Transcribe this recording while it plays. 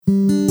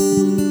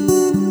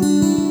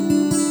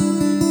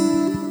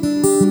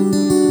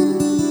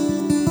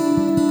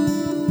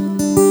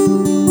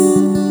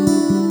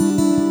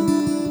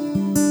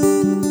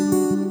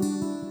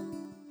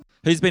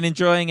been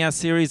enjoying our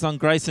series on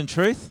grace and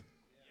truth?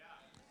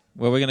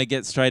 Well, we're going to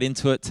get straight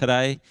into it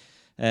today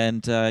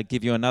and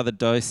give you another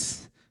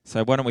dose.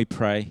 So why don't we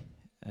pray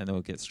and then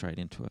we'll get straight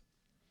into it.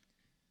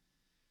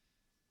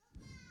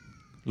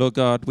 Lord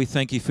God, we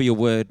thank you for your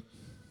word.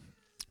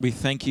 We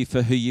thank you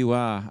for who you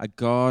are, a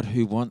God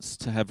who wants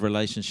to have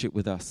relationship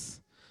with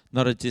us.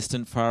 Not a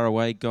distant, far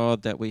away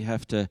God that we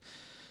have to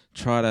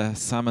try to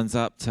summons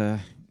up to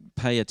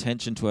pay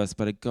attention to us,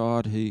 but a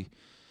God who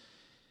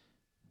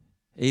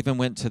even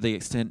went to the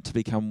extent to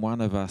become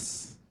one of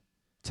us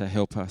to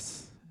help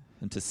us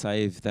and to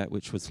save that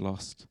which was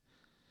lost.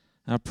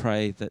 And I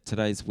pray that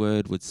today's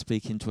word would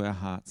speak into our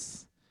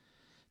hearts,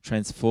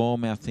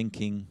 transform our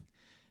thinking,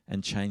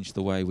 and change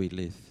the way we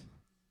live.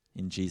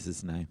 In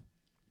Jesus' name,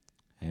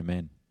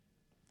 amen.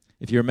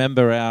 If you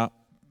remember, our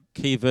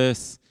key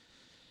verse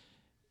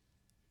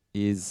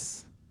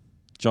is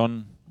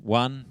John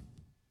 1.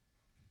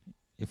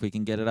 If we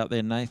can get it up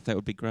there, Nath, that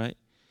would be great.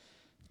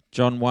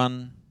 John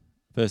 1,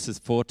 verses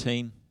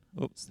 14.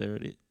 Oops, there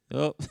it is.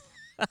 Oh.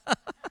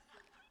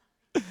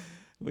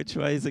 Which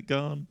way is it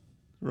gone?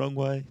 Wrong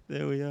way.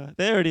 There we are.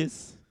 There it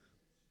is.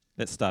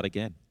 Let's start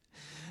again.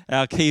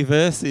 Our key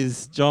verse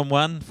is John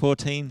 1,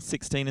 14,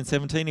 16, and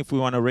 17, if we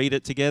want to read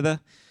it together.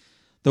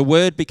 The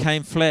Word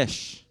became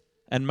flesh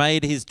and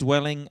made his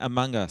dwelling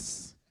among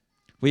us.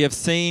 We have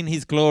seen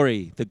his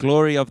glory, the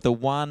glory of the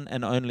one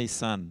and only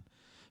Son,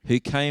 who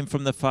came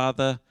from the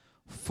Father,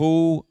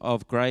 full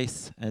of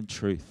grace and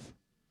truth.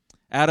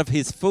 Out of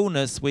his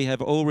fullness we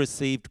have all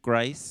received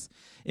grace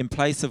in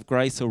place of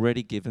grace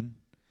already given.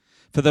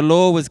 For the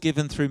law was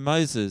given through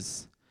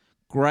Moses.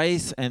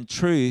 Grace and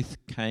truth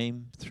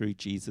came through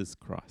Jesus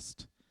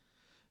Christ.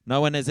 No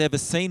one has ever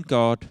seen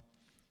God,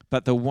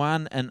 but the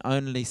one and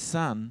only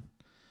Son,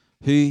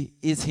 who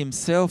is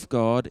himself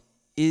God,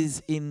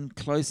 is in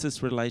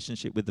closest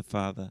relationship with the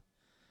Father,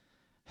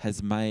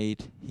 has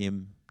made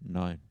him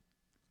known.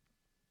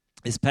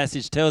 This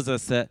passage tells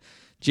us that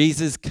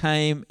Jesus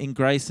came in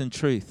grace and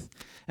truth.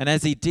 And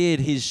as he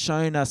did, he's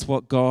shown us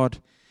what God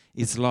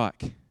is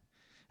like.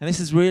 And this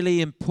is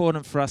really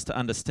important for us to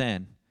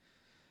understand.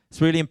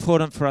 It's really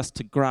important for us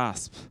to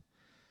grasp.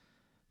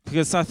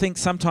 Because I think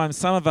sometimes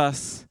some of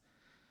us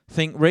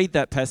read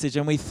that passage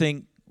and we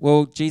think,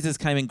 well, Jesus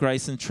came in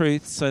grace and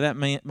truth, so that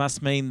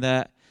must mean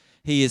that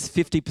he is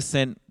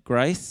 50%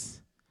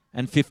 grace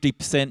and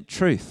 50%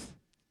 truth.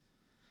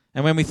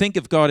 And when we think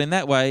of God in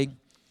that way,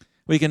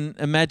 we can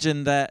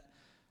imagine that,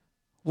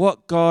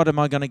 what God am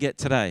I going to get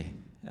today?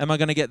 Am I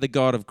going to get the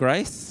God of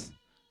grace,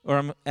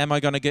 or am I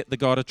going to get the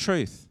God of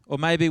truth? Or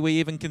maybe we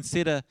even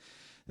consider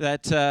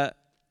that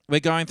we're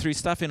going through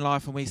stuff in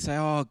life and we say,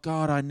 oh,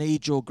 God, I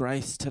need your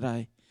grace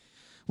today.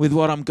 With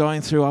what I'm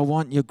going through, I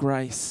want your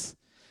grace.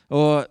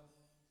 Or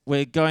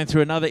we're going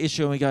through another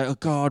issue and we go, oh,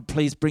 God,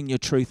 please bring your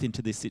truth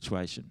into this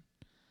situation.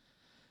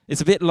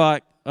 It's a bit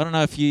like, I don't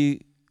know if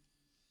you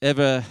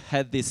ever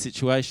had this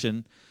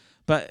situation,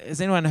 but has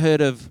anyone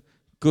heard of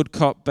good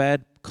cop,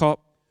 bad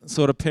cop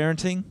sort of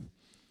parenting?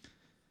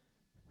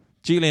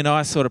 Julie and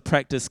I sort of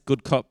practiced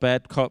good cop,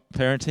 bad cop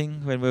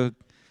parenting when we were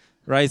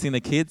raising the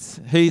kids.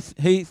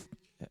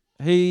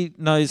 Who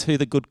knows who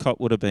the good cop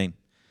would have been?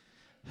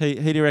 Who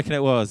do you reckon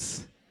it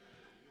was?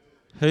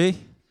 Who?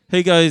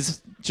 Who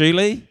goes,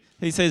 Julie?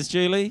 Who says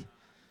Julie?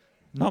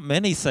 Not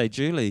many say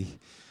Julie.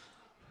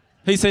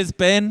 Who says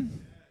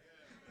Ben?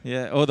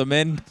 Yeah, all the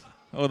men.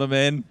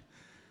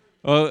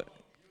 Well,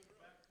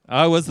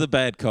 I was the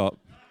bad cop.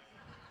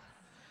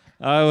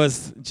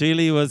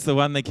 Julie was the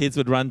one the kids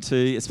would run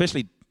to,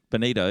 especially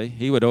Benito.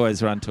 He would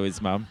always run to his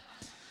mum.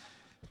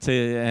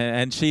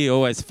 And she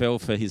always fell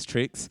for his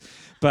tricks.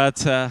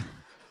 But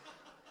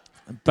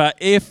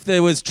if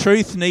there was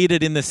truth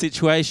needed in the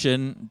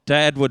situation,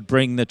 Dad would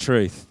bring the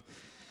truth.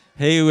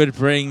 He would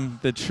bring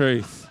the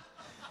truth.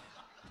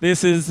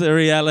 This is the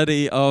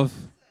reality of...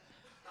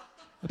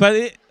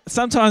 But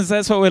sometimes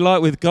that's what we're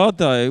like with God,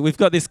 though. We've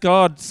got this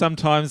God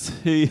sometimes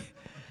who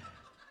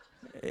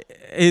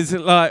is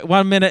like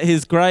 1 minute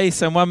his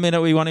grace and 1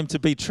 minute we want him to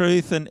be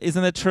truth. And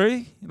isn't it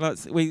true?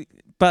 But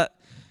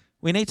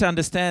we need to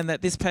understand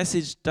that this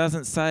passage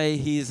doesn't say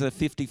he is a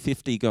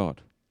 50-50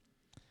 God.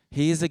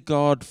 He is a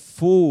God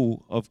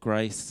full of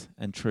grace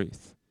and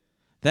truth.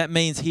 That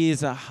means he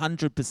is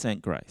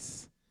 100%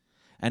 grace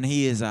and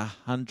he is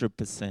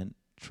 100%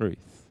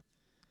 truth.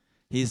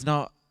 He is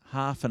not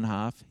half and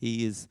half.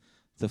 He is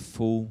the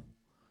full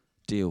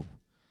deal.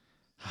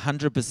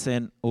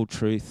 100% all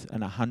truth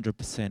and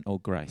 100% all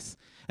grace.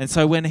 And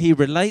so when he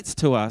relates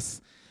to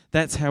us,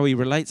 that's how he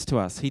relates to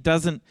us. He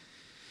doesn't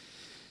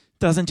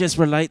just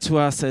relate to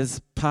us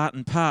as part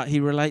and part. He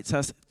relates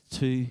us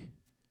to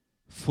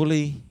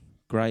fully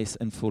grace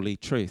and fully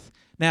truth.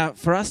 Now,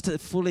 for us to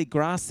fully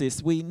grasp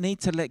this, we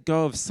need to let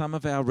go of some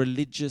of our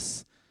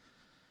religious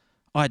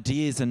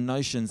ideas and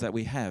notions that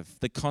we have,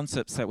 the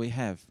concepts that we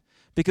have.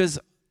 Because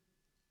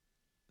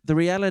the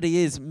reality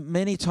is,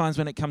 many times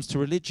when it comes to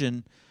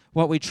religion,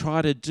 what we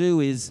try to do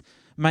is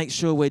make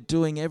sure we're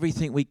doing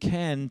everything we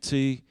can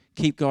to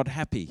keep God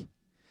happy.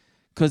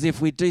 Because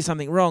if we do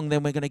something wrong,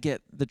 then we're going to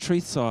get the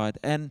truth side.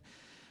 And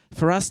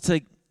For us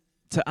to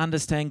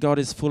understand God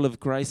is full of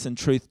grace and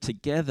truth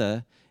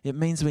together, it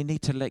means we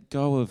need to let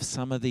go of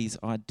some of these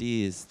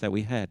ideas that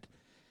we had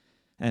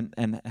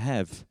and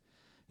have.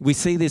 We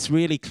see this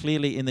really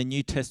clearly in the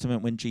New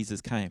Testament when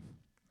Jesus came.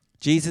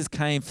 Jesus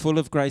came full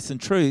of grace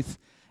and truth,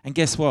 and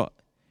guess what?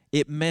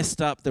 It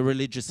messed up the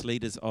religious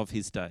leaders of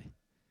his day.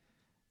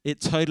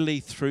 It totally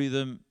threw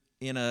them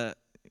in a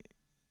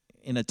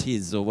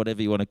tiz, or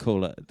whatever you want to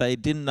call it. They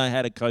didn't know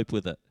how to cope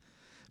with it,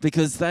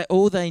 because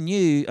all they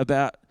knew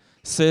about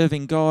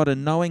serving God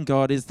and knowing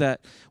God is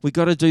that we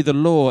got to do the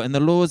law, and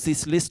the law is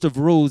this list of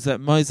rules that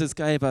Moses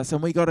gave us,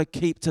 and we got to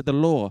keep to the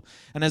law.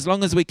 And as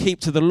long as we keep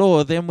to the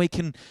law, then we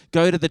can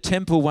go to the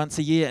temple once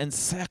a year and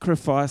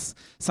sacrifice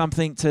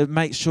something to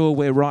make sure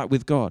we're right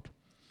with God.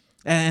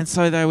 And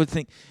so they would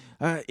think,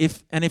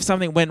 if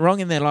something went wrong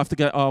in their life, they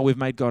go, oh, we've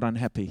made God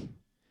unhappy.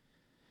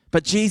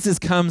 But Jesus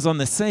comes on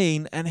the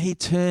scene and he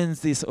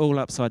turns this all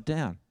upside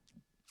down.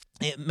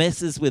 It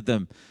messes with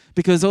them,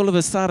 because all of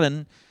a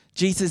sudden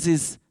Jesus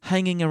is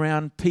hanging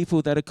around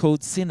people that are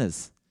called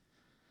sinners.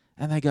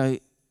 And they go,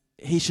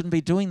 he shouldn't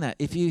be doing that.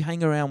 If you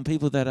hang around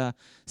people that are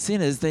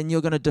sinners, then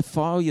you're going to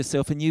defile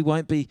yourself and you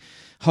won't be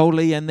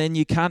holy, and then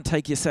you can't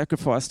take your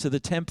sacrifice to the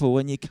temple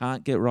and you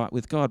can't get right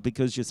with God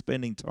because you're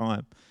spending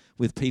time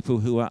with people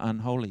who are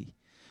unholy.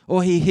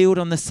 Or he healed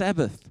on the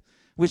Sabbath,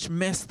 which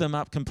messed them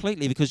up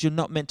completely, because you're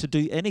not meant to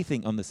do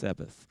anything on the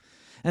Sabbath.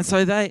 And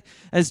so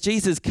as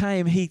Jesus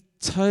came,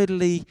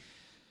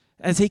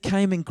 as he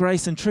came in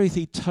grace and truth,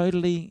 he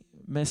totally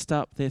messed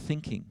up their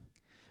thinking,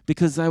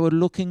 because they were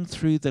looking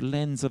through the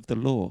lens of the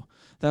law.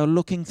 They were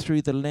looking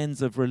through the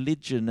lens of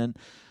religion and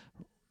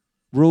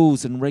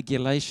rules and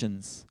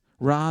regulations,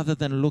 rather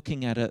than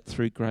looking at it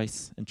through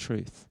grace and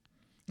truth.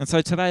 And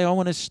so today I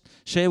want to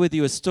share with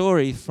you a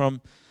story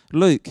from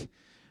Luke,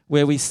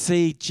 where we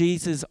see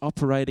Jesus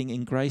operating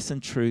in grace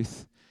and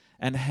truth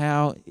and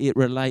how it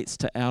relates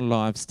to our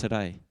lives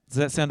today. Does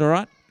that sound all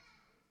right?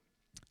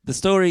 The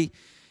story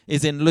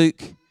is in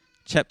Luke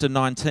chapter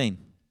 19.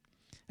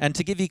 And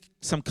to give you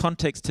some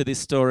context to this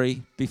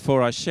story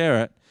before I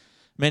share it,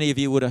 many of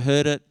you would have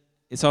heard it.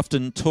 It's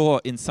often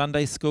taught in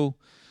Sunday school.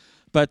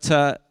 But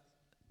the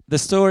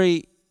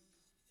story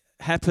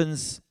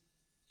happens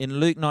in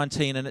Luke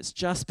 19, and it's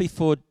just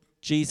before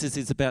Jesus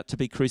is about to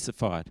be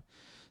crucified.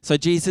 So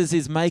Jesus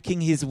is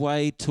making his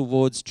way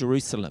towards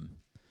Jerusalem.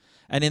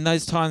 And in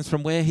those times,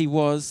 from where he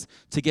was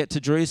to get to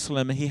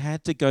Jerusalem, he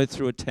had to go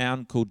through a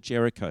town called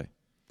Jericho.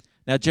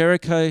 Now,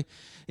 Jericho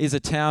is a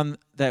town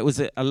that was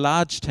a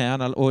large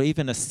town, or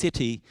even a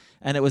city,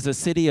 and it was a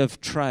city of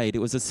trade. It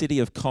was a city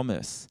of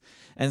commerce.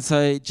 And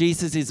so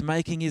Jesus is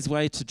making his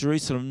way to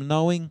Jerusalem,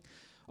 knowing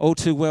all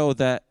too well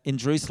that in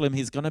Jerusalem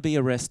he's going to be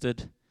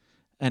arrested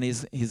and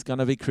he's going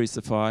to be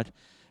crucified.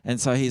 And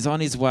so he's on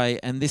his way,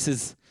 and this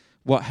is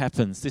what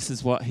happens. This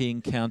is what he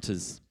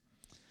encounters.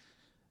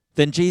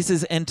 Then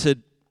Jesus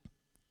entered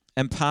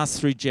and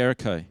passed through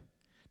Jericho.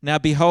 Now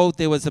behold,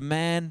 there was a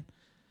man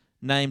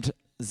named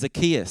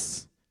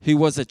Zacchaeus, who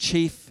was a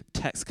chief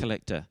tax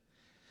collector,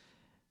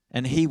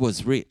 and he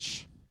was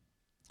rich.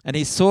 And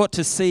he sought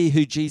to see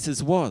who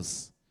Jesus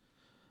was,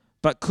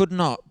 but could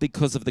not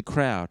because of the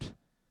crowd,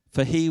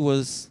 for he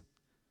was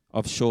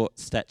of short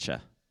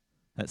stature.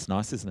 That's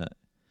nice, isn't it?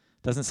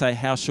 Doesn't say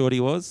how short he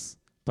was,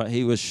 but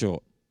he was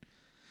short.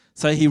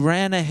 So he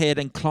ran ahead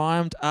and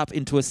climbed up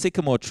into a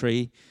sycamore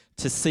tree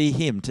to see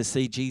him, to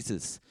see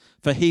Jesus,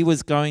 for he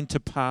was going to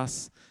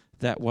pass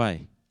that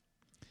way.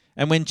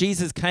 And when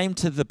Jesus came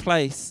to the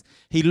place,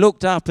 he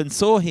looked up and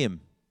saw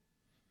him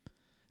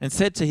and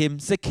said to him,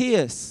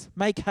 Zacchaeus,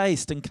 make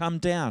haste and come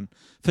down,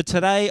 for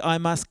today I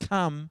must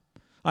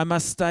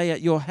stay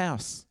at your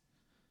house.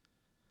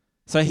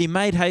 So he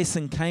made haste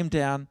and came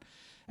down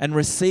and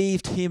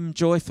received him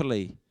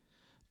joyfully.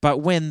 But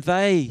when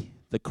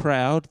the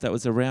crowd that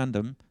was around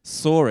him,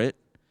 saw it,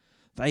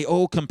 they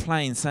all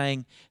complained,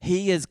 saying,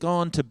 he has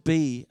gone to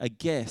be a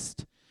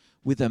guest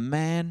with a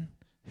man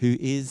who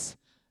is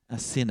a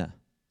sinner.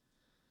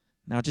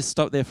 Now just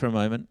stop there for a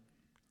moment.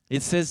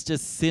 It says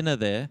just sinner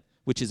there,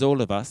 which is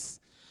all of us.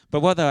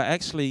 But what they're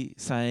actually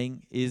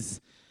saying is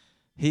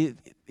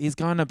he's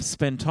going to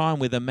spend time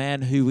with a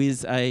man who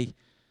is a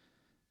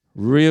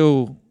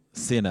real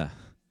sinner,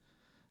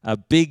 a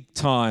big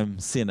time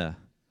sinner,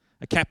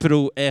 a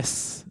capital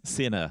S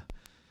sinner.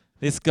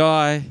 This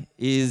guy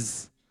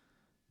is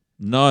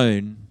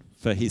known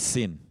for his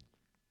sin.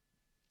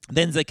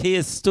 Then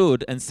Zacchaeus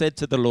stood and said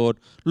to the Lord,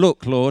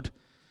 look, Lord,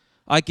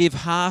 I give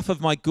half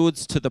of my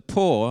goods to the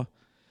poor,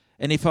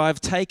 and if I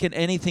have taken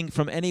anything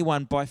from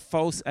anyone by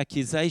false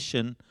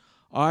accusation,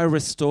 I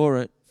restore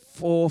it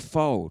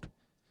fourfold.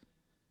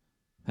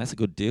 That's a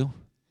good deal.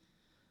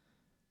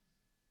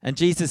 And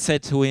Jesus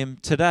said to him,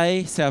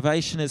 today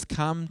salvation has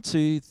come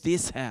to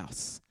this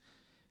house,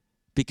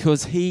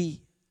 because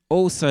he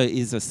also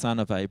is a son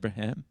of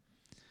Abraham.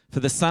 For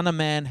the Son of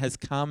Man has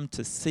come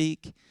to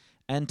seek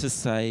and to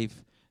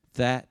save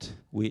that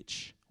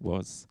which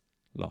was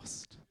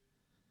lost.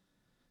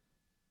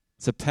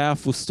 It's a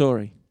powerful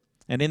story.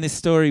 And in this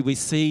story, we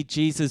see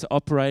Jesus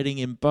operating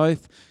in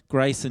both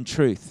grace and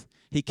truth.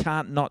 He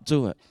can't not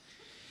do it.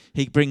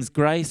 He brings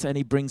grace and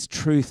he brings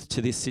truth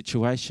to this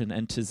situation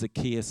and to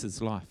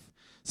Zacchaeus' life.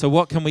 So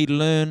what can we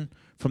learn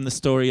from the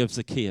story of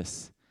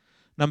Zacchaeus?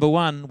 Number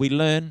one, we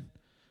learn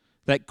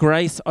that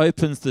grace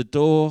opens the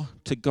door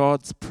to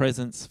God's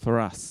presence for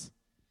us.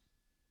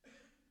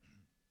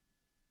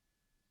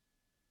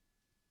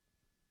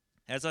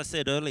 As I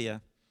said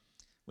earlier,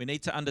 we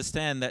need to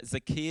understand that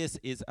Zacchaeus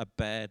is a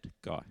bad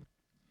guy.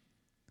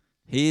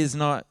 He is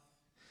not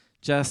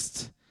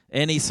just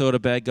any sort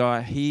of bad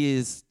guy. He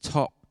is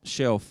top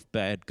shelf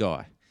bad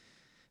guy.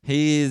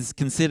 He is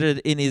considered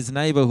in his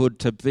neighborhood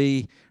to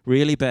be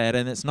really bad,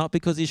 and it's not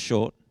because he's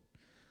short.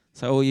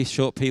 So all you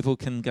short people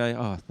can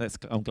go,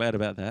 I'm glad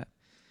about that.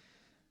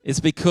 It's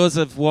because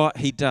of what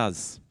he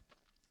does.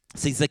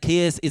 See,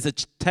 Zacchaeus is a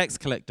tax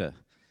collector,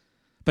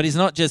 but he's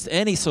not just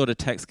any sort of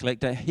tax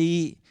collector.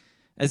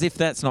 As if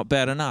that's not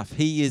bad enough,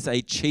 he is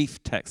a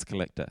chief tax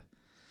collector.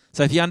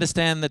 So if you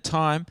understand the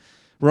time,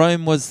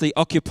 Rome was the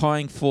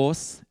occupying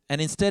force, and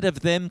instead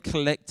of them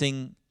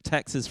collecting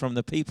taxes from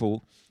the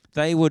people,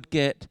 they would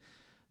get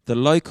the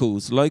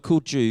locals, local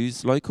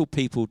Jews, local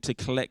people to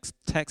collect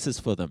taxes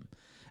for them.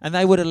 And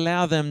they would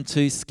allow them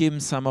to skim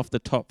some off the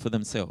top for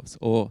themselves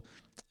or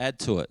add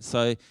to it.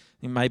 So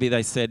maybe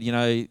they said,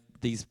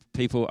 these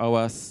people owe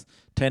us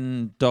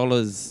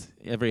 $10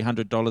 every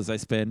 $100 they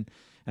spend,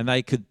 and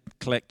they could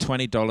collect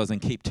 $20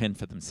 and keep 10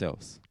 for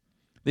themselves.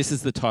 This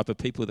is the type of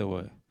people there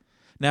were.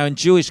 Now, in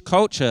Jewish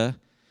culture,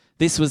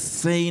 this was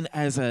seen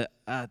as a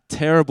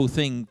terrible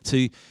thing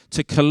to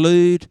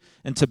collude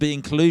and to be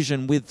in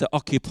collusion with the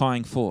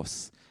occupying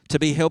force, to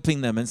be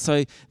helping them. And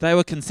so they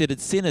were considered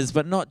sinners,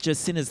 but not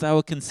just sinners, they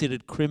were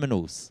considered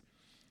criminals.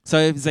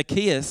 So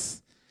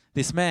Zacchaeus,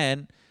 this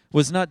man,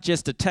 was not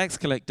just a tax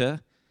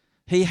collector.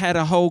 He had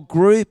a whole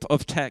group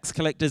of tax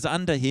collectors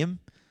under him.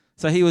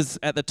 So he was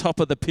at the top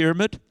of the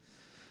pyramid,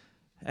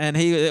 and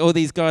all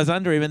these guys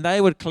under him, and they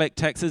would collect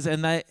taxes,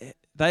 and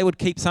they would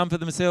keep some for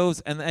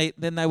themselves, and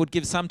then they would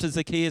give some to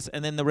Zacchaeus,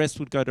 and then the rest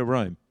would go to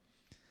Rome.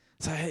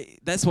 So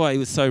that's why he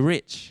was so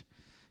rich,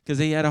 because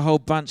he had a whole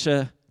bunch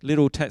of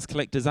little tax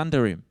collectors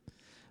under him.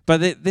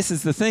 But this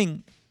is the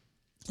thing.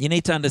 You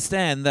need to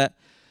understand that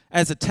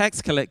as a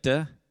tax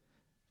collector,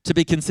 to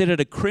be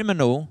considered a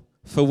criminal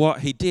for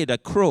what he did, a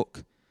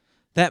crook,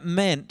 that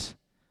meant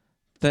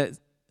that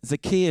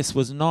Zacchaeus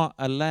was not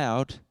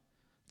allowed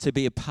to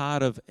be a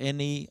part of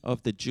any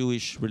of the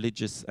Jewish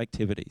religious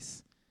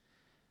activities.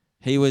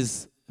 He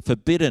was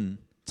forbidden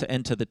to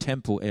enter the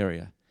temple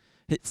area.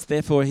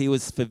 Therefore, he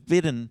was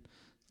forbidden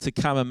to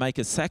come and make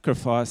a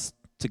sacrifice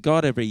to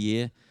God every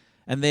year,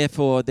 and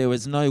therefore there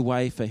was no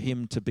way for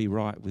him to be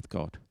right with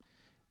God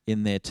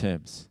in their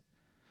terms.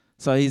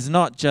 So he's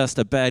not just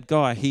a bad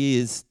guy, he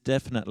is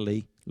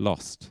definitely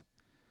lost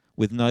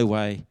with no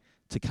way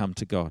to come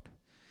to God.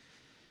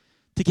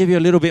 To give you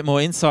a little bit more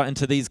insight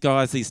into these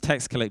guys, these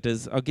tax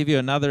collectors, I'll give you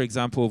another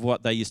example of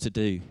what they used to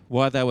do,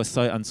 why they were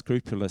so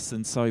unscrupulous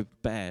and so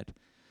bad.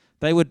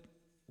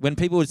 When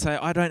people would say,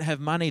 I don't have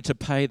money to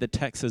pay the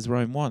taxes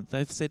Rome want,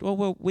 they've said,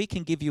 well, we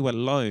can give you a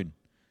loan.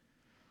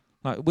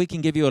 Like, we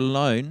can give you a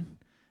loan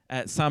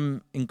at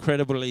some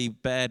incredibly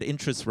bad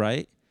interest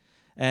rate,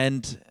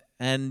 and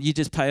you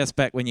just pay us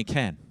back when you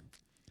can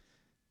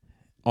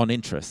on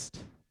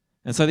interest.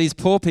 And so these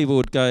poor people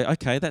would go,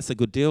 okay, that's a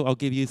good deal, I'll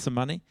give you some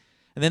money.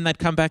 And then they'd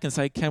come back and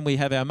say, can we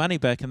have our money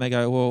back? And they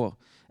go, well,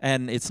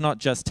 and it's not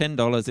just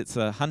 $10, it's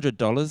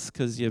 $100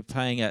 because you're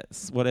paying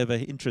at whatever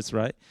interest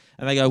rate.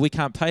 And they go, we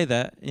can't pay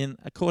that.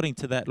 According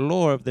to that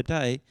law of the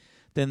day,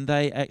 then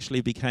they actually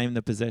became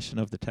the possession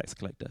of the tax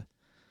collector,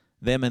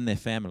 them and their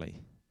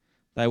family.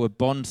 They were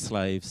bond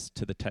slaves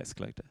to the tax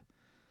collector.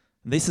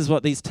 And this is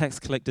what these tax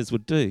collectors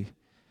would do,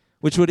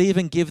 which would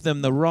even give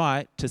them the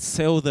right to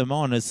sell them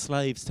on as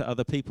slaves to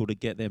other people to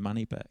get their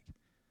money back.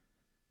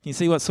 Can you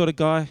see what sort of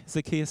guy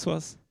Zacchaeus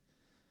was?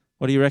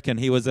 What do you reckon?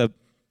 He was a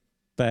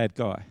bad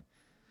guy.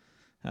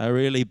 A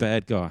really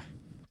bad guy.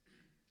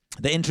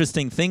 The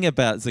interesting thing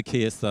about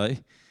Zacchaeus, though,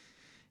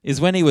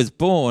 is when he was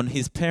born,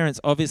 his parents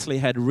obviously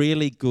had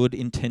really good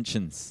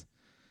intentions.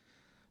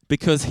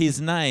 Because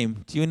his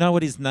name, do you know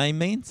what his name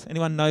means?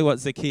 Anyone know what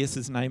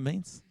Zacchaeus' name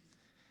means?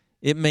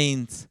 It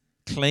means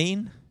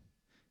clean,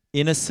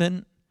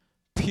 innocent,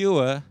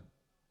 pure,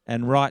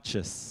 and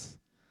righteous.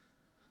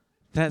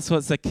 That's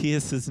what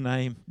Zacchaeus'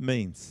 name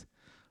means.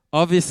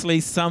 Obviously,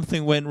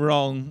 something went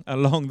wrong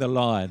along the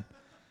line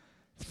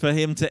for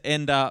him to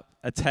end up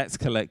a tax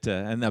collector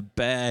and a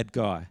bad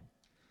guy.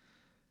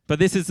 But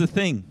this is the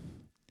thing.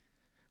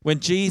 When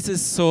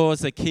Jesus saw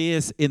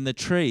Zacchaeus in the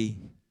tree,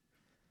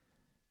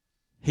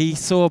 he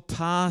saw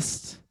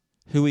past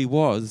who he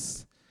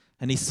was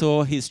and he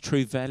saw his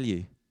true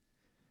value.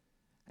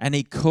 And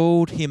he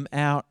called him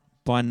out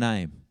by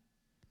name.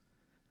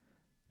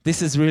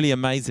 This is really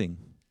amazing.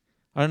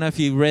 I don't know if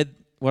you read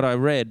what I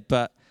read,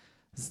 but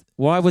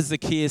why was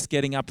Zacchaeus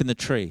getting up in the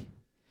tree?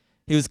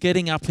 He was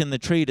getting up in the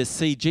tree to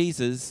see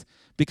Jesus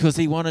because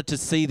he wanted to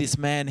see this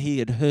man he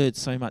had heard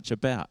so much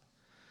about.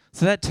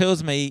 So that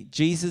tells me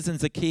Jesus and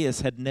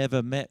Zacchaeus had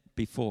never met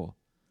before.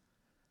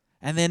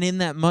 And then in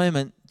that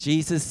moment,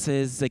 Jesus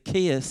says,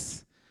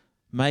 Zacchaeus,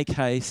 make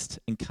haste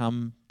and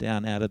come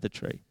down out of the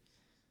tree.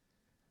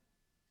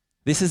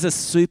 This is a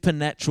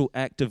supernatural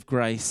act of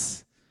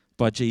grace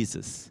by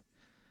Jesus.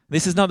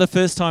 This is not the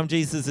first time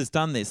Jesus has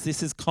done this.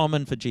 This is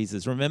common for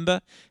Jesus.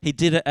 Remember, he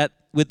did it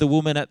with the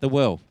woman at the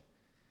well.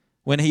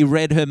 When he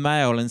read her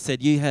mail and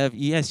said, you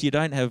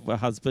don't have a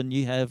husband,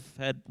 you have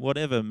had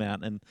whatever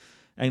amount,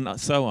 and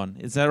so on.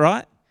 Is that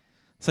right?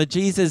 So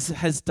Jesus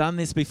has done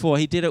this before.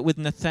 He did it with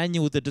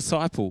Nathanael, the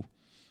disciple.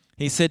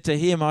 He said to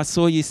him, I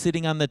saw you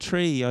sitting on the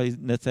tree, O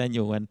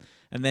Nathanael, and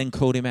then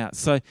called him out.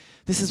 So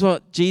this is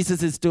what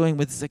Jesus is doing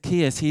with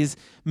Zacchaeus. He is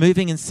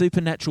moving in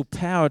supernatural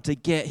power to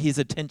get his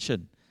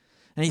attention.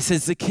 And he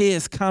says,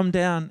 Zacchaeus, come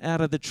down out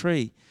of the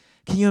tree.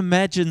 Can you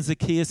imagine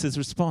Zacchaeus'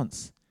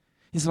 response?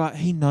 He's like,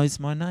 he knows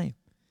my name.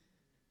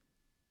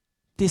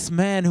 This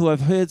man who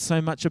I've heard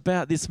so much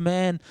about, this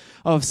man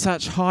of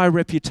such high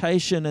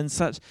reputation and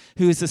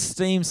who is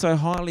esteemed so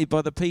highly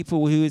by the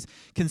people, who is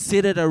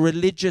considered a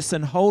religious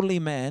and holy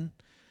man,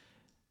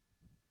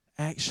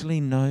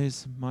 actually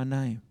knows my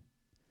name.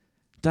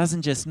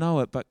 Doesn't just know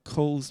it, but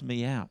calls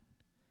me out.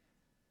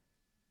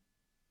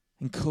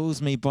 And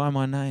calls me by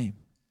my name.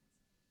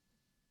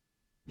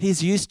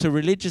 He's used to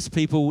religious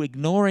people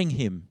ignoring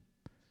him,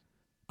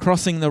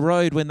 crossing the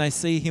road when they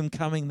see him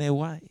coming their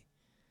way.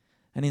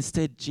 And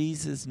instead,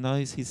 Jesus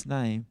knows his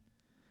name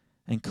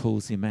and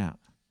calls him out.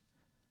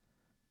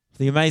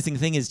 The amazing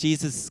thing is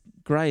Jesus'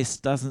 grace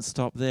doesn't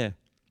stop there.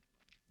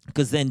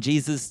 Because then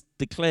Jesus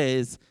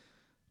declares,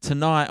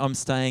 tonight I'm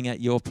staying at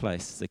your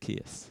place,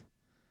 Zacchaeus.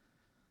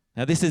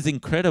 Now this is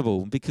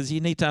incredible because you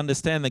need to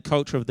understand the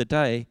culture of the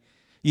day.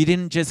 You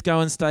didn't just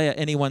go and stay at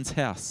anyone's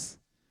house.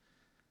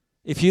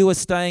 If you were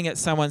staying at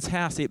someone's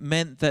house, it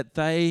meant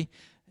that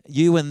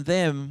you and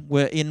them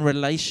were in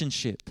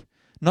relationship.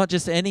 Not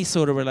just any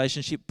sort of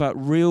relationship, but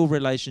real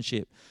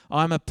relationship.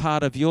 I'm a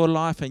part of your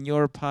life and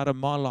you're a part of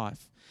my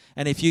life.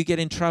 And if you get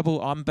in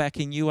trouble, I'm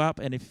backing you up.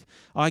 And if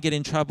I get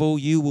in trouble,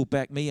 you will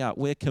back me up.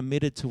 We're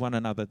committed to one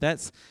another.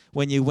 That's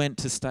when you went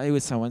to stay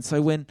with someone.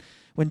 So when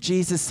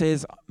Jesus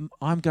says,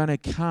 I'm going to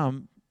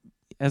come,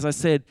 as I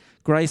said,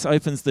 grace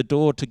opens the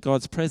door to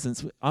God's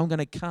presence. I'm going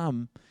to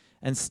come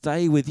and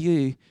stay with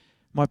you.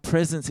 My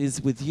presence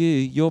is with you.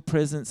 Your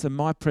presence and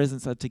my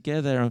presence are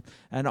together,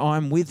 and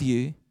I'm with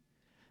you.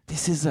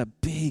 This is a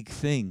big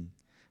thing.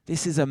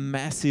 This is a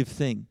massive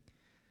thing.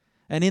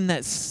 And in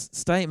that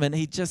statement,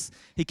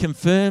 he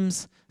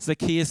confirms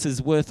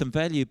Zacchaeus' worth and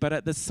value, but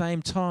at the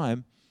same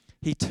time,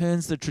 he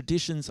turns the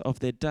traditions of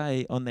their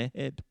day on their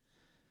head.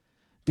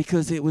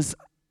 Because it was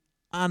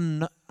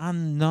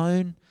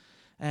unknown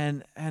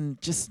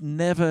and just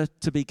never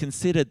to be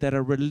considered that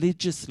a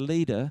religious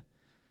leader,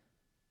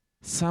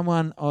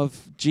 someone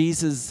of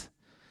Jesus'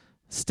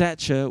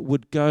 stature,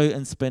 would go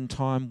and spend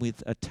time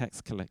with a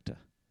tax collector.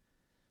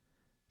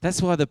 That's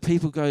why the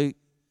people go,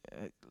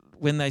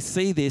 when they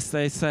see this,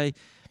 they say,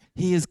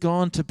 he has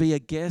gone to be a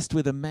guest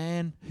with a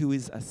man who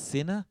is a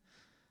sinner.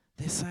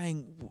 They're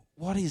saying,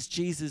 what is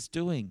Jesus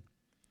doing?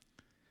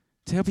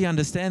 To help you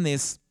understand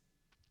this,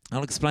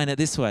 I'll explain it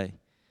this way.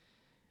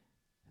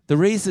 The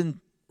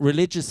reason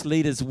religious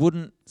leaders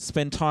wouldn't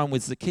spend time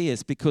with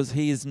Zacchaeus because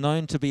he is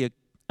known to be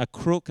a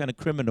crook and a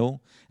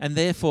criminal and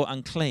therefore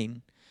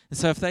unclean. And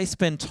so if they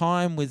spend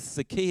time with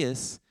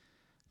Zacchaeus,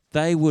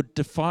 they would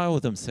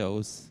defile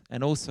themselves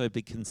and also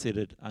be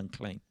considered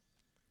unclean.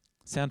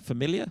 Sound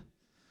familiar?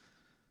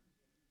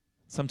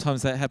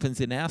 Sometimes that happens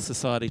in our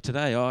society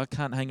today. Oh, I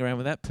can't hang around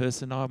with that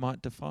person. I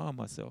might defile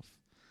myself.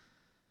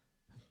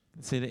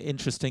 It's an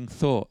interesting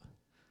thought.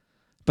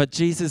 But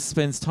Jesus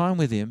spends time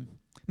with him.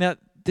 Now,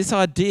 this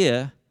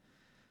idea,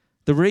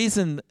 the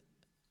reason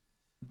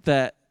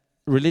that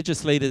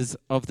religious leaders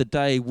of the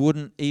day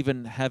wouldn't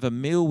even have a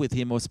meal with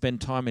him or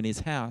spend time in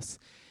his house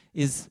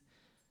is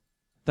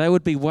they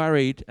would be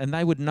worried and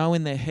they would know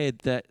in their head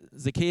that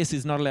Zacchaeus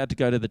is not allowed to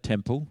go to the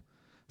temple.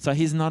 So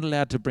he's not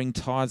allowed to bring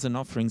tithes and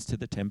offerings to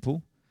the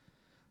temple.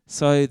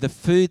 So the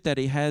food that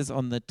he has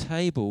on the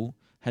table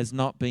has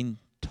not been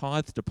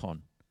tithed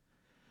upon.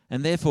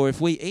 And therefore, if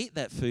we eat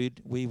that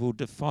food, we will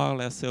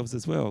defile ourselves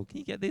as well. Can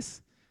you get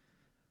this?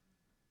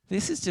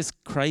 This is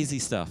just crazy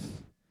stuff.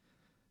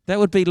 That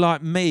would be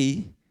like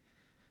me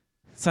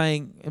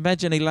saying,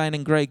 imagine Elaine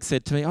and Greg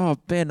said to me, oh,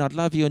 Ben, I'd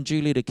love you and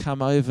Julie to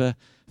come over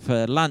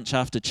for lunch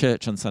after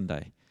church on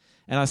Sunday.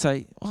 And I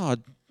say, oh,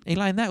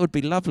 Elaine, that would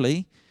be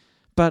lovely,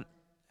 but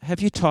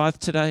have you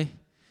tithed today?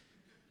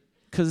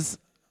 Because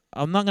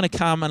I'm not going to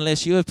come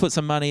unless you have put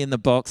some money in the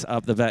box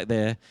up the back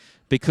there,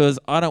 because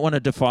I don't want to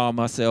defile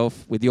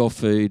myself with your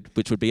food,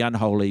 which would be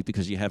unholy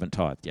because you haven't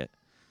tithed yet.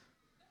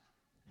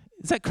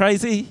 Is that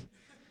crazy?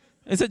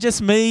 Is it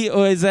just me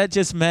or is that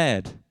just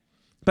mad?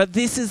 But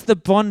this is the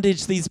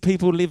bondage these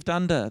people lived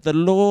under. The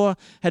law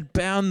had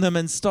bound them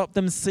and stopped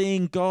them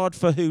seeing God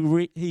for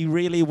who he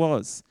really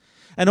was.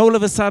 And all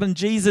of a sudden,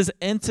 Jesus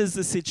enters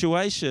the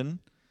situation.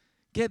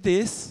 Get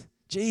this.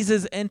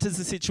 Jesus enters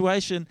the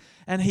situation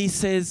and he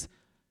says,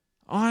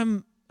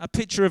 I'm a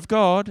picture of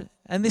God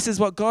And this is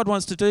what God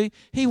wants to do.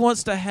 He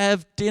wants to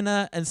have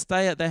dinner and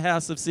stay at the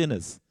house of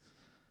sinners.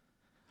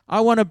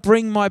 I want to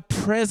bring my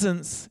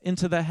presence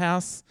into the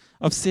house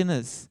of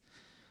sinners.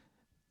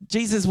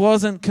 Jesus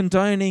wasn't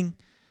condoning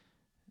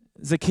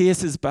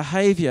Zacchaeus'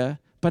 behavior,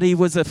 but he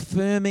was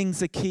affirming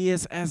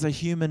Zacchaeus as a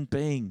human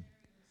being,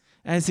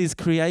 as his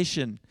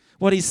creation.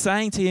 What he's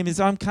saying to him is,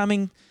 I'm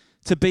coming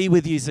to be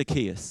with you,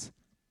 Zacchaeus.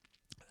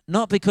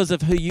 Not because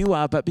of who you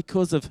are, but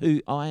because of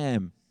who I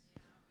am.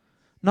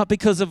 Not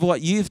because of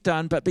what you've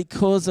done, but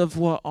because of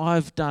what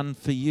I've done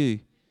for you.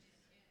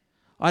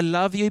 I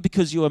love you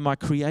because you are my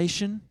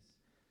creation,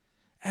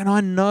 and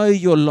I know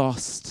you're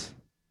lost.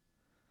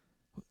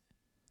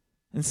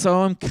 And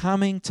so I'm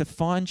coming to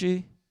find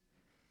you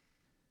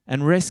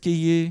and rescue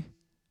you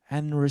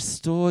and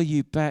restore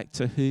you back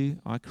to who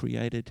I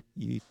created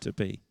you to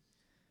be.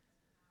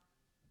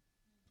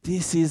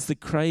 This is the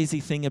crazy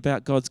thing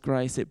about God's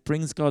grace. It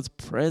brings God's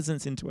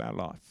presence into our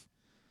life.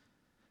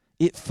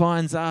 It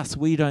finds us,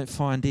 we don't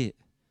find it.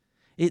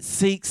 It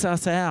seeks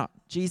us out.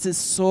 Jesus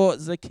sought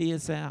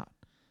Zacchaeus out.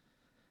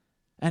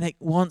 And it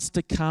wants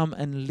to come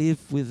and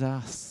live with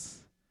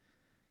us.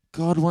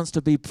 God wants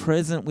to be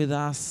present with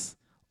us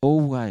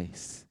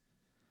always.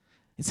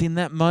 It's in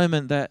that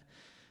moment that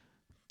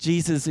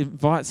Jesus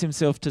invites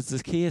himself to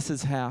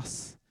Zacchaeus'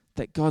 house,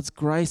 that God's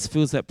grace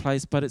fills that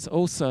place, but it's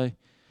also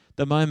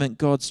the moment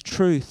God's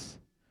truth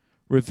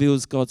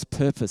reveals God's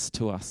purpose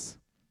to us.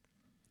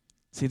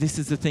 See, this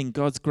is the thing.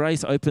 God's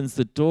grace opens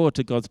the door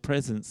to God's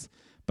presence,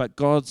 but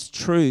God's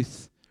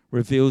truth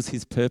reveals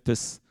his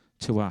purpose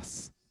to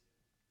us.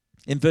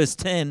 In verse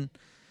 10,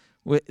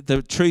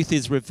 the truth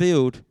is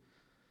revealed,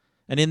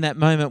 and in that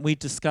moment we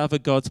discover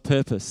God's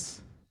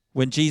purpose.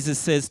 When Jesus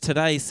says,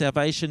 today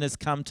salvation has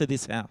come to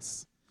this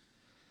house,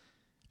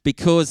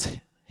 because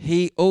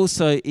he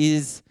also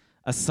is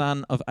a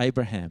son of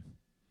Abraham.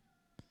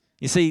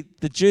 You see,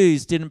 the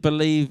Jews didn't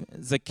believe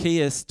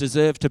Zacchaeus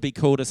deserved to be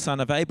called a son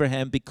of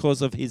Abraham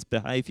because of his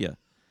behavior.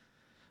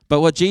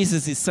 But what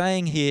Jesus is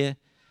saying here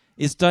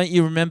is, don't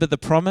you remember the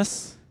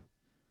promise?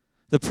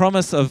 The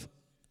promise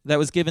that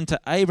was given to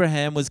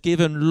Abraham was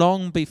given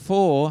long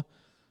before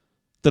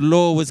the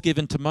law was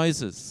given to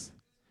Moses.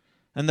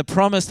 And the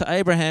promise to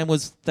Abraham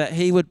was that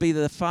he would be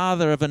the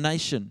father of a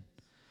nation,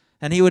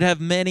 and he would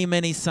have many,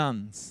 many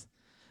sons.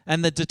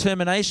 And the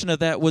determination of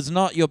that was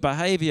not your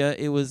behavior,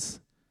 it was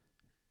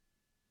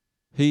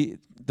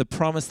the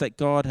promise that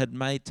God had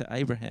made to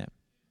Abraham.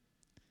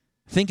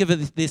 Think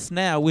of this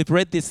now. We've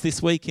read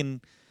this week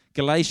in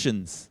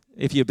Galatians.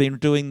 If you've been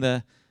doing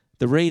the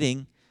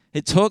reading,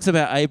 it talks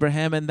about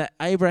Abraham and that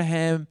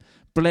Abraham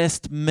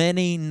blessed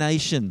many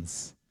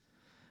nations.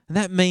 And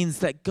that means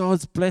that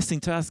God's blessing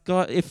to us,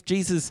 God, if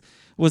Jesus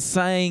was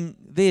saying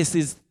this,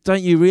 is,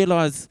 don't you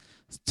realize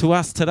to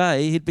us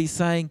today, he'd be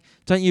saying,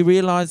 don't you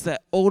realize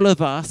that all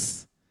of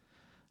us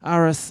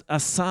are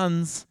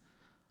sons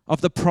of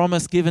the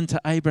promise given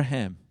to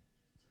Abraham?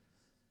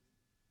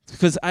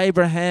 Because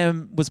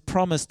Abraham was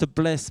promised to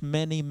bless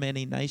many,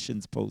 many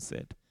nations, Paul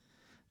said.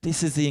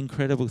 This is the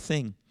incredible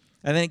thing.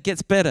 And then it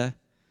gets better,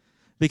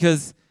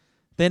 because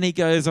then he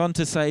goes on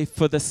to say,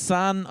 for the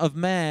Son of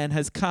Man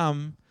has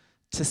come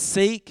to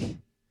seek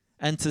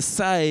and to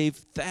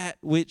save that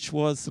which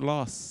was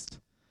lost.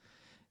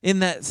 In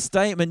that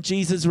statement,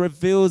 Jesus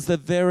reveals the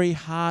very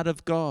heart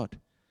of God.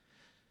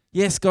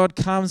 Yes, God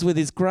comes with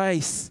his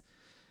grace,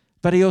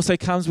 but he also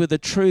comes with the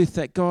truth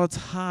that God's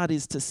heart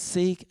is to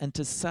seek and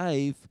to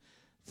save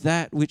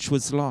that which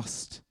was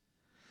lost.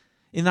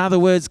 In other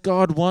words,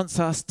 God wants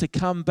us to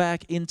come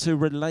back into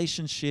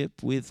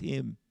relationship with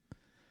him.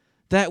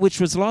 That which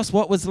was lost,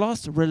 what was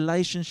lost?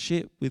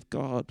 Relationship with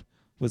God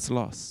was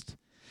lost.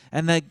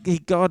 And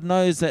that God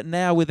knows that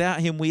now without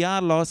him we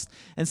are lost,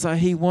 and so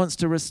he wants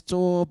to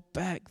restore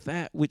back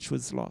that which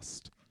was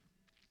lost.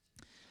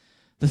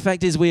 The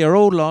fact is, we are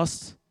all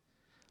lost.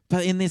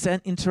 But in this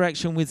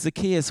interaction with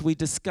Zacchaeus, we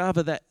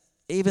discover that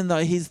even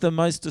though he's the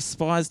most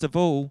despised of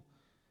all,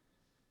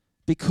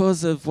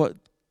 because of what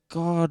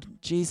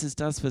Jesus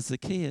does for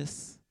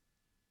Zacchaeus,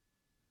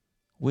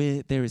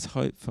 there is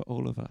hope for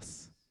all of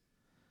us.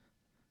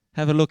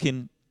 Have a look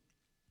in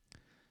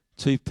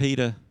 2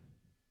 Peter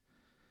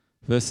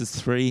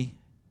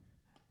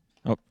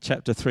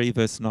chapter 3,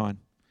 verse 9,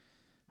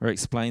 where it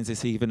explains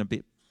this even a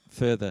bit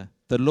further.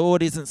 The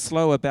Lord isn't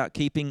slow about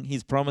keeping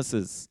his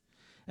promises,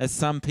 as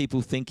some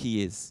people think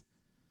he is.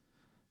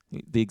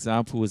 The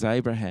example was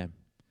Abraham.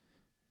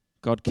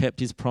 God kept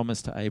his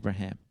promise to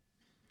Abraham.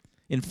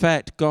 In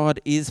fact, God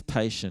is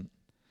patient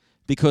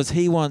because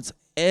he wants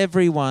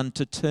everyone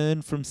to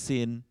turn from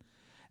sin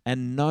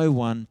and no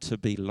one to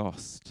be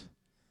lost.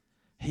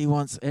 He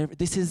wants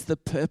this is the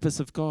purpose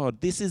of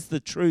God. This is the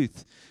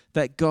truth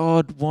that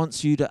God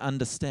wants you to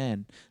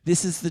understand.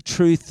 This is the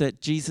truth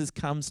that Jesus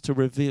comes to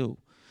reveal.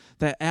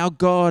 That our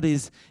God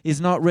is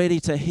not ready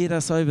to hit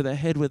us over the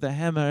head with a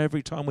hammer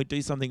every time we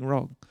do something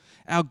wrong.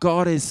 Our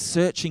God is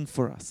searching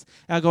for us.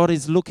 Our God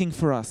is looking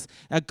for us.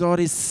 Our God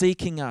is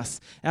seeking us.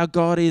 Our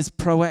God is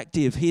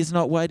proactive. He is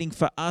not waiting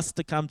for us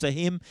to come to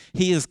him.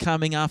 He is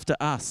coming after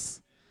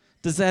us.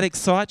 Does that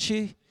excite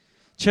you?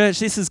 Church,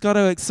 this has got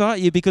to excite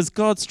you because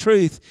God's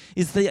truth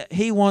is that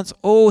he wants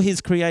all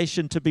his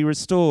creation to be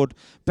restored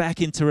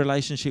back into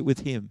relationship with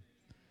him.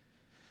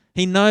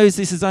 He knows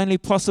this is only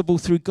possible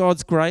through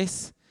God's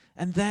grace,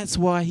 and that's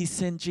why he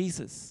sent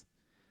Jesus.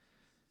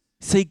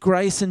 See,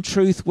 grace and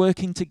truth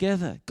working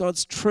together.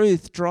 God's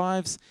truth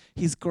drives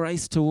his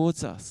grace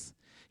towards us.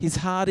 His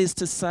heart is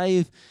to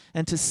save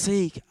and to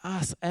seek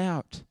us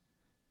out.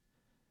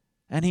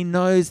 And he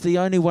knows the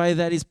only way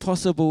that is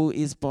possible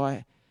is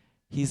by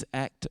his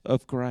act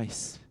of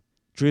grace,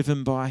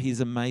 driven by his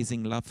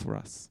amazing love for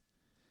us.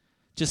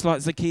 Just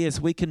like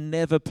Zacchaeus, we can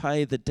never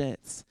pay the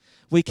debts.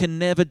 We can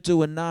never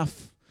do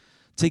enough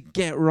to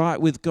get right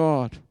with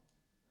God.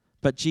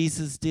 But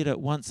Jesus did it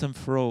once and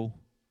for all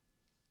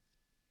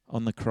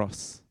on the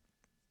cross.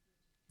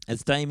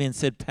 As Damien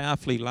said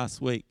powerfully last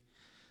week,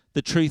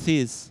 the truth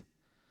is,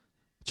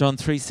 John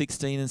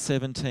 3:16 and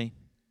 17,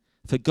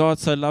 for God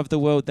so loved the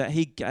world that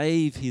he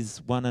gave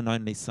his one and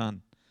only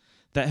Son,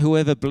 that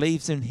whoever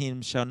believes in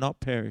him shall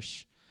not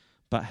perish,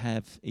 but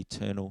have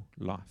eternal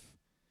life.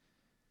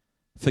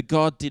 For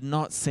God did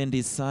not send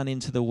his Son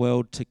into the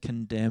world to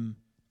condemn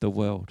the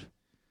world.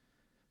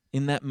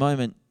 In that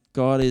moment,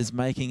 God is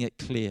making it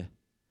clear,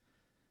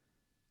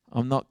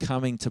 I'm not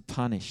coming to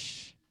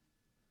punish.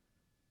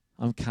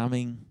 I'm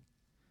coming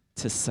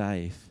to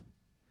save.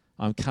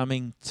 I'm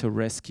coming to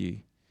rescue.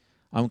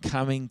 I'm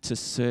coming to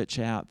search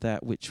out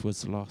that which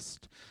was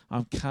lost.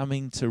 I'm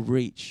coming to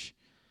reach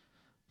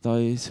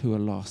those who are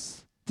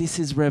lost. This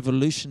is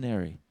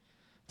revolutionary.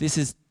 This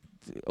is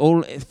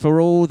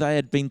all they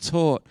had been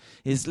taught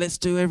is let's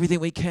do everything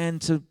we can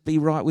to be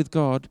right with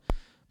God,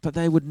 but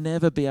they would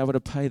never be able to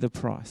pay the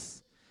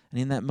price.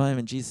 And in that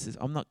moment, Jesus says,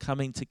 I'm not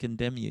coming to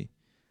condemn you.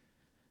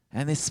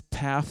 And this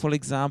powerful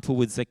example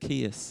with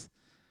Zacchaeus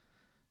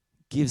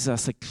gives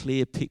us a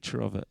clear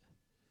picture of it.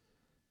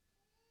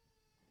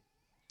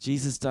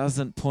 Jesus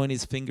doesn't point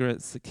his finger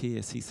at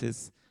Zacchaeus. He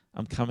says,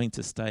 I'm coming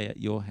to stay at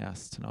your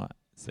house tonight,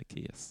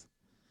 Zacchaeus.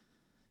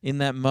 In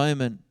that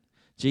moment,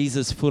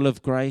 Jesus, full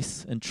of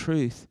grace and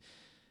truth,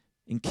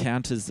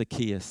 encounters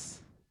Zacchaeus.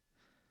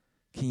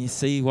 Can you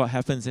see what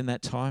happens in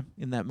that time,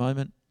 in that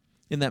moment?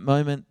 In that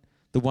moment,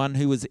 the one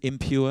who was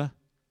impure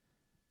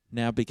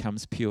now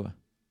becomes pure.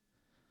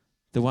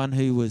 The one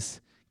who was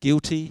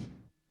guilty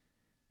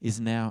is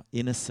now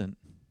innocent.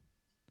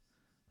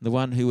 The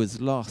one who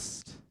was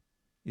lost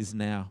is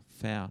now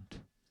found.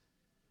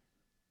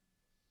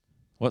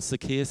 What's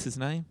Zacchaeus'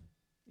 name?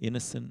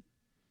 Innocent,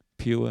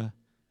 pure,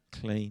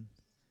 clean.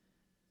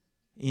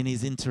 In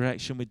his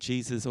interaction with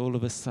Jesus, all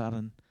of a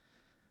sudden,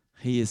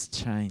 he is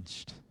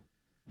changed.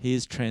 He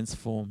is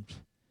transformed.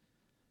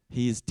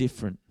 He is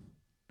different.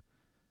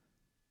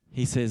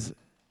 He says,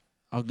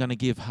 I'm going to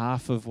give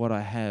half of what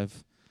I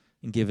have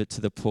and give it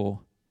to the poor.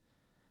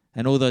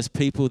 And all those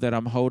people that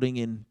I'm holding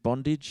in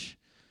bondage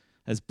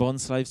as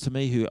bond slaves to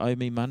me who owe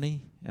me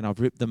money and I've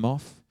ripped them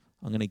off,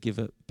 I'm going to give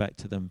it back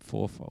to them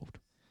fourfold.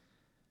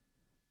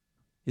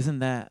 Isn't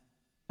that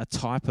a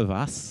type of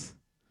us?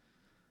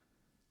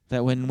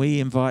 That when we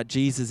invite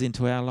Jesus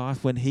into our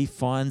life, when he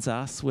finds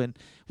us, when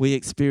we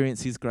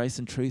experience his grace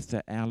and truth,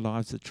 that our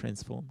lives are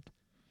transformed.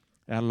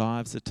 Our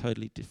lives are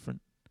totally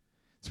different.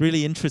 It's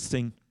really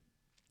interesting.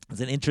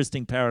 It's an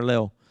interesting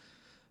parallel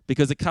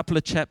because a couple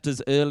of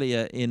chapters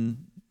earlier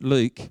in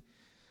Luke,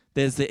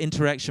 there's the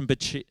interaction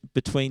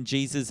between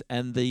Jesus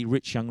and the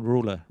rich young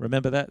ruler.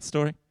 Remember that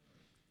story?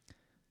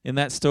 In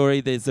that story,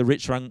 there's the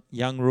rich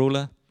young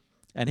ruler,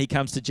 and he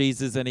comes to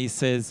Jesus and he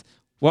says,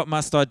 what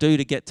must I do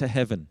to get to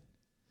heaven?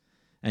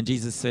 And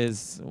Jesus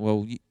says,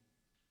 well,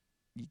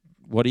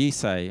 what do you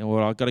say?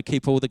 Well, I've got to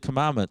keep all the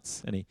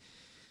commandments. And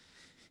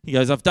he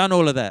goes, I've done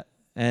all of that.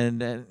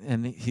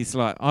 And he's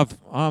like,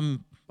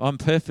 I'm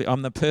perfect.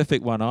 I'm the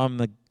perfect one. I'm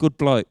the good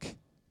bloke.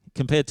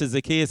 Compared to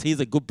Zacchaeus, he's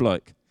a good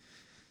bloke.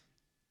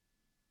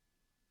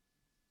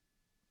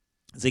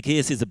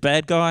 Zacchaeus is a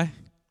bad guy.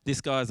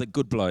 This guy is a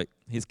good bloke.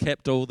 He's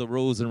kept all the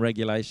rules and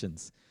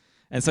regulations.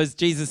 And so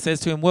Jesus says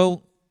to him,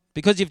 well,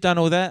 because you've done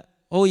all that,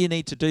 all you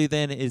need to do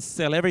then is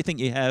sell everything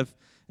you have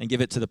and give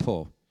it to the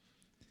poor.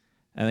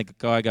 And the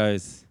guy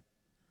goes,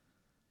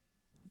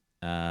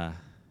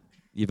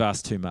 you've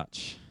asked too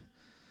much.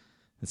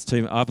 It's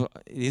too.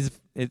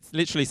 It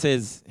literally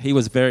says he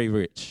was very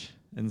rich,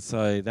 and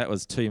so that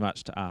was too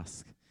much to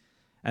ask.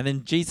 And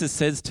then Jesus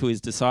says to his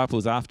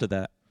disciples after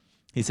that,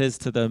 he says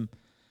to them,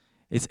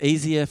 it's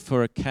easier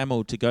for a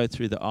camel to go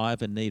through the eye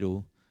of a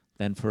needle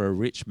than for a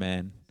rich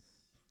man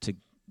to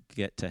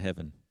get to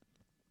heaven.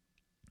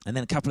 And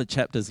then a couple of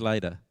chapters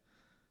later,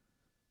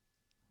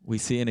 we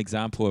see an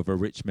example of a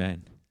rich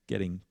man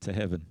getting to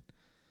heaven.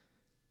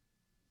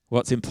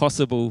 What's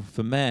impossible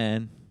for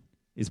man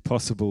is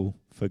possible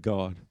for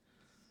God.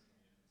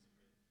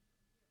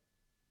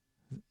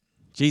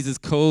 Jesus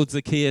called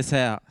Zacchaeus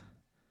out.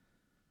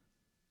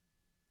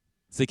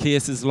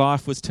 Zacchaeus'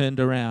 life was turned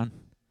around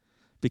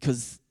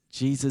because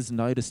Jesus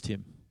noticed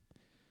him.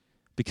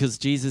 Because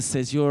Jesus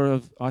says,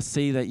 I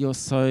see that you're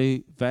so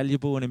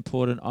valuable and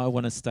important, I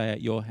want to stay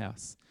at your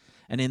house.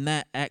 And in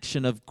that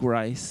action of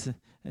grace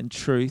and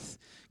truth,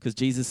 because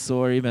Jesus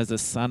saw him as a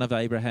son of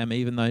Abraham,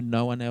 even though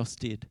no one else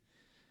did.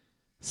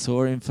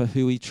 Saw him for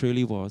who he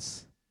truly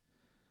was.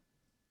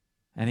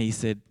 And he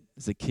said,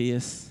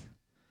 Zacchaeus,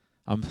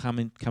 I'm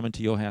coming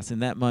to your house. In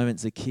that moment,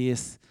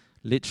 Zacchaeus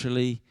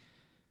literally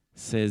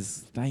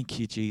says, thank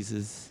you,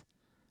 Jesus,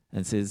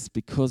 and says,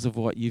 because of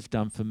what you've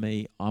done for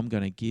me, I'm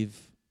going to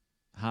give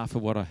half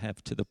of what I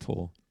have to the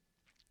poor,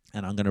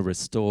 and I'm going to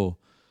restore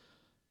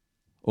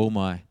all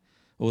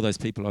those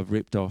people I've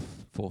ripped off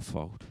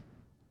fourfold.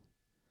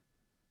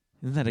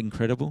 Isn't that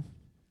incredible?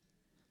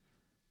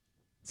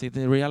 See,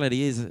 the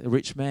reality is a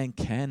rich man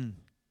can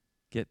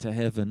get to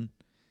heaven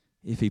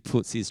if he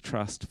puts his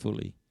trust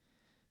fully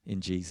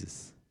in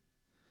Jesus.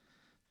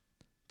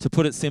 To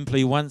put it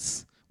simply,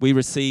 once we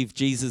receive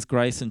Jesus'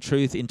 grace and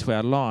truth into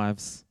our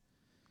lives,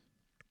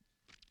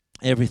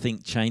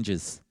 everything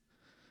changes.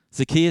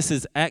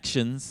 Zacchaeus'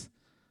 actions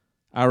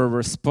are a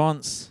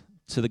response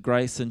to the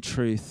grace and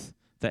truth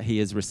that he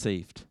has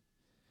received.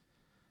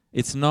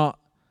 It's not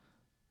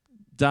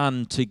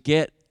done to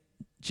get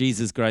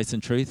Jesus' grace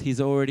and truth.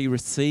 He's already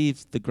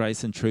received the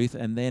grace and truth,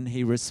 and then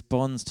he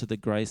responds to the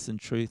grace and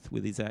truth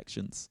with his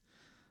actions.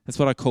 That's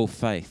what I call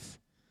faith.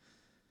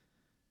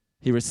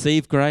 He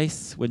received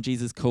grace when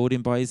Jesus called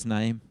him by his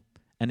name,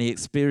 and he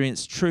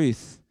experienced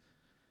truth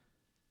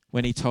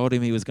when he told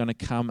him he was going to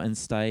come and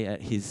stay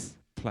at his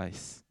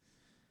place.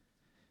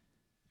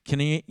 Can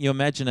you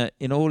imagine it?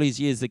 In all his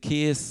years,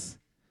 Zacchaeus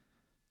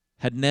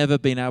had never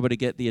been able to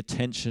get the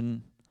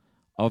attention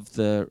of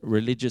the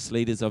religious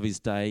leaders of his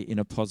day in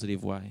a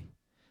positive way.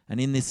 And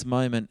in this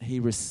moment, he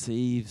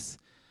receives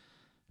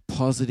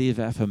positive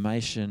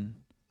affirmation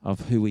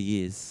of who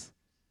he is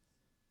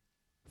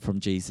from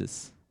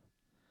Jesus.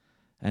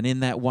 And in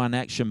that one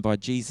action by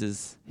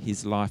Jesus,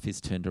 his life is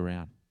turned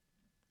around.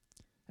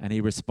 And he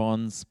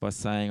responds by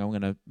saying, I'm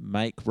going to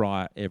make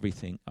right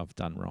everything I've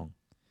done wrong.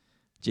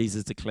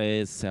 Jesus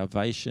declares,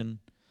 salvation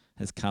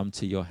has come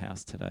to your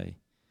house today,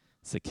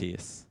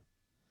 Zacchaeus.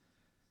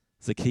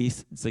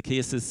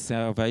 Zacchaeus'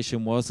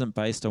 salvation wasn't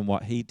based on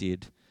what he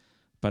did,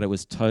 but it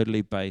was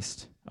totally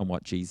based on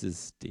what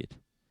Jesus did.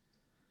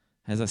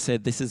 As I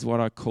said, this is what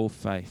I call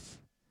faith.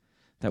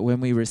 That when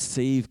we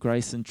receive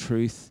grace and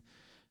truth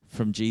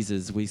from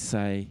Jesus, we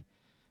say,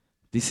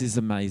 this is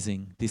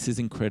amazing, this is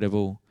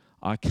incredible,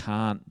 I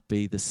can't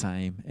be the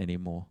same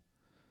anymore.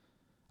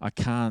 I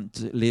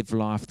can't live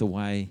life the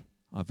way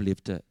I've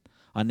lived it.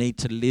 I need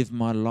to live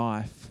my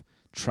life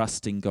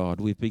trusting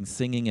God. We've been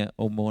singing it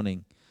all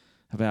morning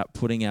about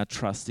putting our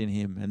trust in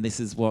him, and this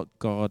is what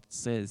God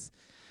says.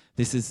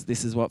 This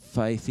is what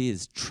faith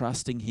is,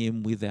 trusting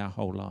him with our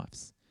whole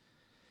lives.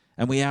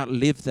 And we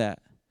outlive that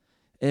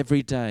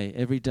every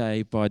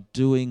day by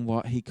doing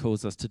what he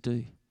calls us to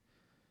do.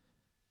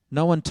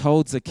 No one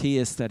told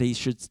Zacchaeus that he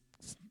should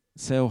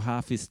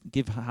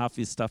give half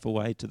his stuff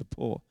away to the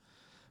poor.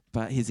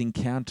 But his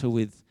encounter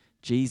with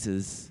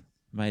Jesus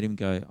made him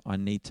go, I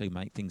need to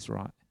make things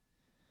right.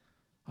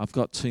 I've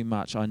got too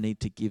much. I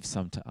need to give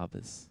some to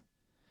others.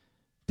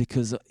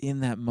 Because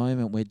in that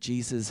moment where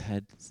Jesus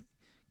had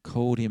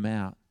called him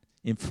out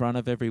in front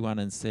of everyone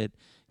and said,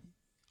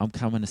 I'm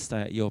coming to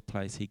stay at your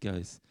place, he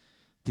goes,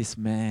 this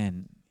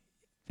man,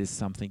 there's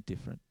something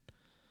different.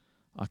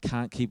 I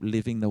can't keep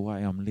living the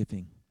way I'm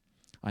living.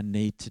 I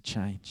need to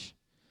change.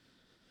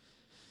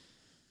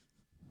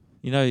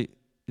 You know,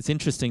 it's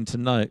interesting to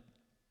note,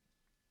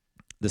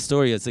 the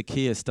story of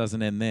Zacchaeus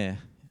doesn't end there.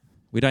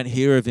 We don't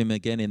hear of him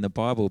again in the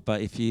Bible,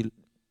 but if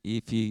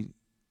you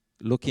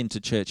look into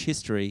church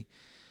history,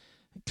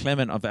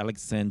 Clement of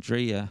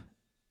Alexandria,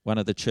 one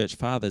of the church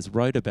fathers,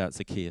 wrote about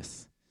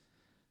Zacchaeus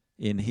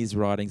in his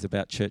writings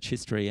about church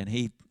history, and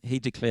he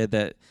declared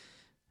that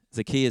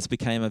Zacchaeus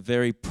became a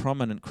very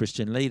prominent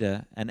Christian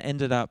leader and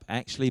ended up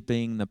actually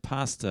being the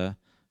pastor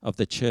of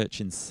the church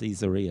in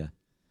Caesarea.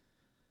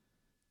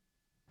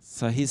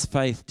 So his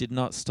faith did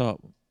not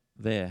stop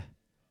there.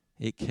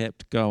 It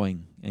kept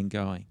going and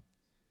going.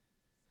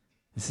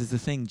 This is the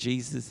thing,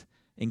 Jesus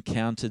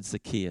encountered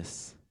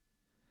Zacchaeus.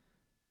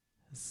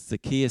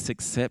 Zacchaeus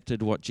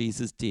accepted what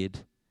Jesus did,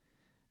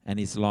 and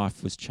his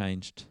life was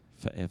changed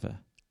forever.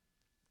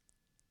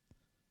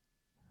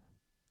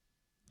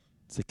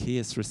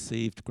 Zacchaeus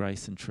received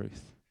grace and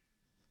truth.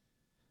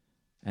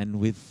 And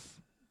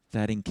with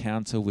that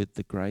encounter with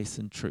the grace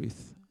and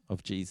truth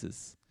of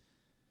Jesus,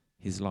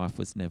 his life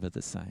was never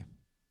the same.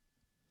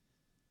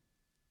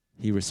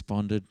 He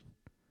responded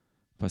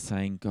by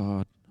saying,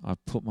 God, I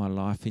put my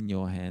life in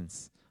your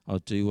hands. I'll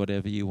do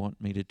whatever you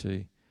want me to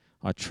do.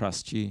 I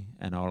trust you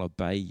and I'll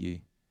obey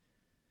you.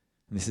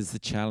 And this is the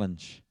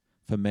challenge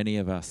for many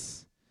of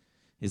us,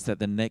 is that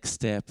the next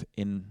step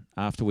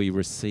after we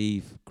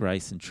receive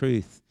grace and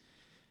truth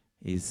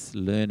is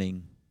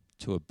learning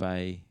to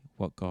obey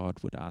what God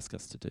would ask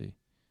us to do.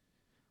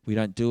 We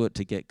don't do it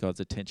to get God's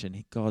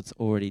attention. God's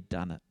already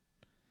done it.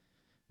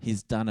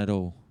 He's done it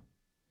all.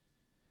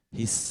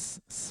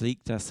 He's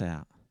seeked us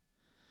out.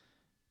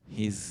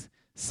 He's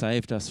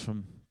saved us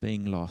from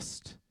being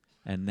lost.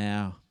 And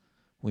now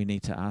we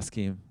need to ask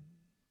him,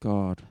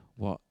 God,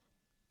 what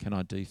can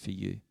I do for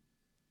you?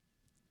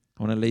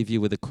 I want to leave you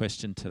with a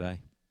question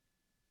today.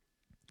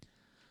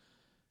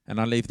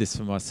 And I leave this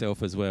for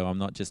myself as well. I'm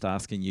not just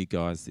asking you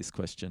guys this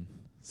question.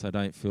 So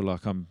don't feel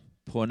like I'm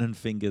pointing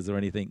fingers or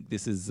anything.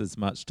 This is as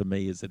much to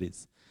me as it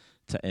is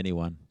to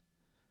anyone.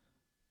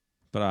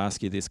 But I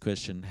ask you this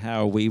question: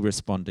 how are we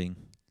responding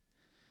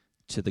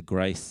to the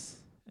grace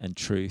and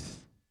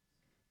truth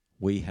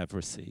we have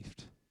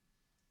received?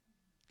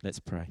 Let's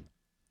pray.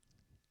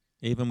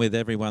 Even with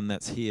everyone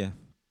that's here,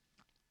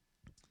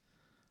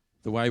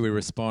 the way we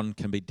respond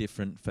can be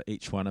different for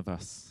each one of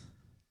us.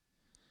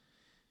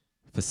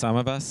 For some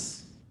of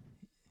us,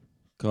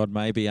 God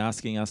may be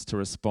asking us to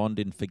respond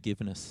in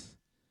forgiveness.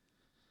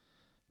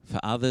 For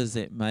others,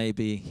 He may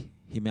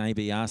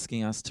be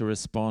asking us to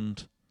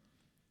respond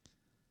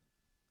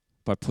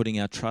by putting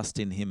our trust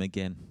in Him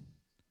again.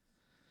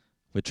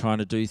 We're trying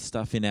to do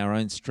stuff in our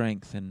own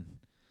strength and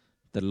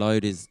the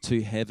load is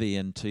too heavy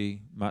and too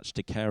much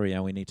to carry,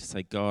 and we need to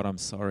say, God, I'm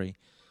sorry.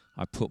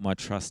 I put my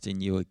trust in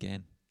you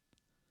again.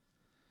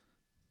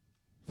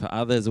 For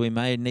others, we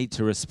may need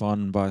to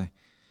respond by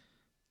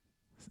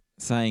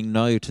saying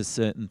no to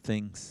certain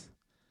things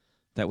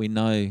that we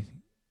know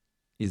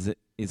is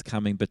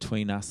coming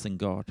between us and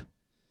God.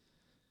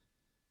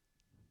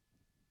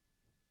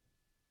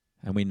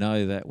 And we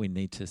know that we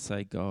need to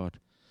say, God,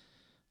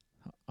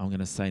 I'm going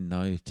to say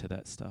no to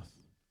that stuff.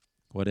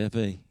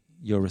 Whatever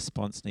your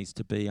response needs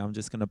to be, I'm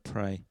just going to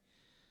pray.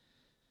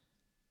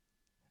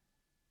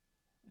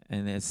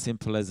 And as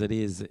simple as it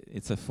is,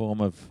 it's a form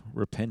of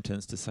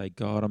repentance to say,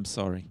 God, I'm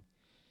sorry.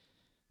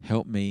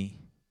 Help me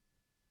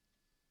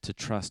to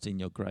trust in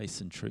your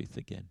grace and truth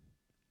again.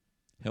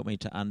 Help me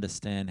to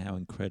understand how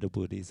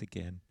incredible it is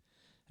again,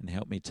 and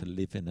help me to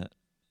live in it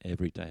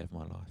every day of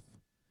my life.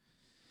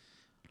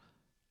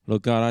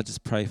 Lord God, I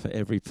just pray for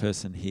every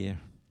person here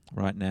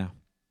right now.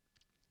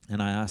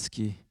 And I ask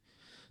you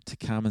to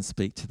come and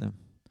speak to them.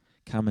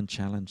 Come and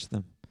challenge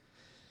them.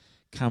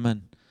 Come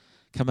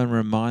and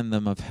remind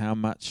them of how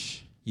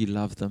much you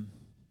love them,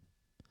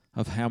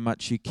 of how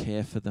much you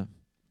care for them,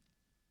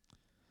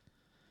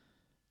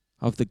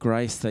 of the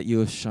grace that you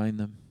have shown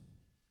them,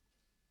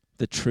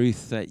 the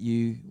truth that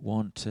you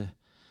want to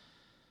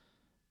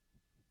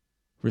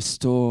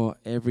restore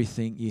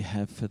everything you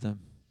have for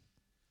them,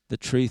 the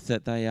truth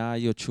that they are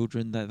your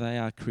children, that they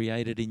are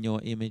created in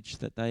your image,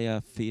 that they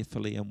are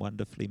fearfully and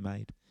wonderfully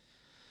made,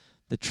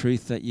 the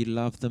truth that you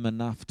love them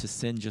enough to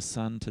send your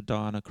Son to die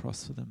on a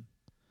cross for them,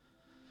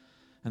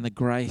 and the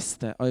grace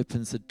that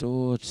opens the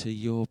door to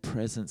your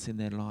presence in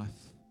their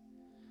life.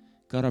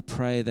 God, I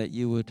pray that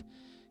you would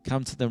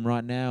come to them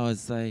right now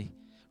as they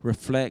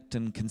reflect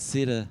and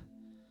consider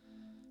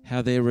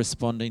how they're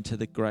responding to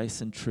the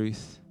grace and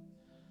truth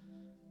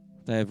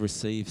they have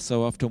received.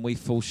 So often we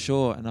fall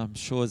short, and I'm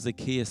sure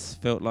Zacchaeus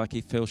felt like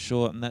he fell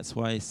short, and that's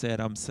why he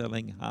said, I'm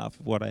selling half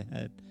of what I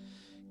had,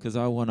 because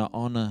I want to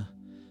honor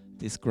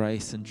this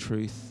grace and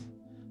truth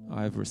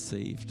I have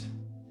received.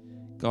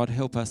 God,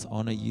 help us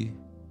honor you.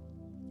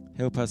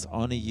 Help us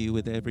honor you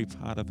with every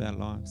part of our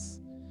lives.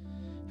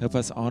 Help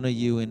us honor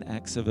you in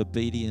acts of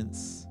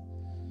obedience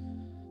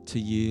to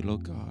you,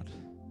 Lord God.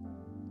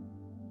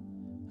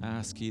 I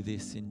ask you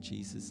this in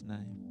Jesus'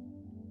 name.